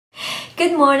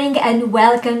Good morning and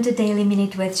welcome to Daily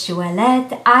Minute with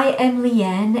J'Ouellette. I am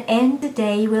Llyane and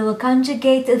today we will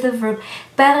conjugate the verb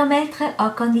permettre au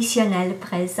conditionnel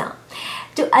présent.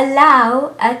 To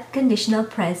allow a conditional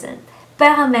present.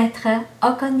 Permettre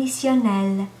au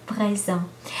conditionnel présent.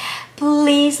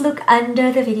 Please look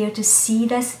under the video to see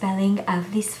the spelling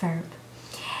of this verb.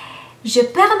 Je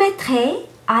permettrais,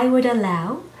 I would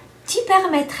allow. Tu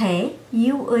permettrais,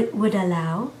 you would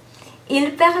allow.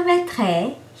 Il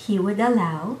permettrait, he would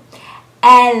allow.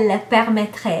 Elle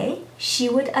permettrait, she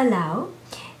would allow.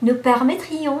 Nous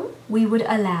permettrions, we would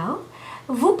allow.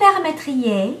 Vous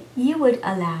permettriez, you would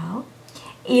allow.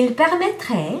 Ils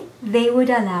permettraient, they would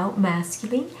allow,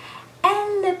 masculine.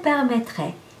 Elles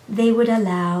permettraient, they would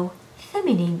allow,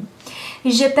 feminine.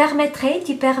 Je permettrais,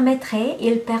 tu permettrais,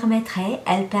 il permettrait,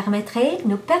 elle permettrait,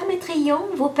 nous permettrions,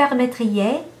 vous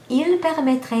permettriez, il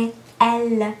permettrait,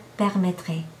 elle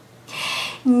permettrait.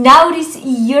 Now it is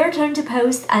your turn to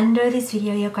post under this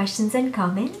video your questions and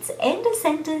comments and a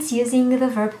sentence using the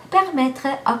verb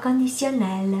permettre au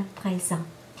conditionnel présent.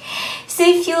 So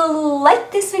if you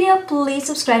like this video, please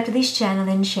subscribe to this channel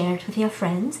and share it with your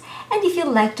friends. And if you'd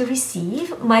like to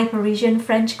receive my Parisian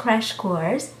French crash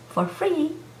course for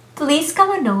free, please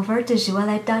come on over to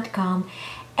j'ouellette.com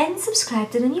and subscribe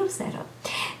to the newsletter.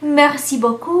 Merci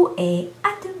beaucoup et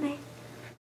à demain.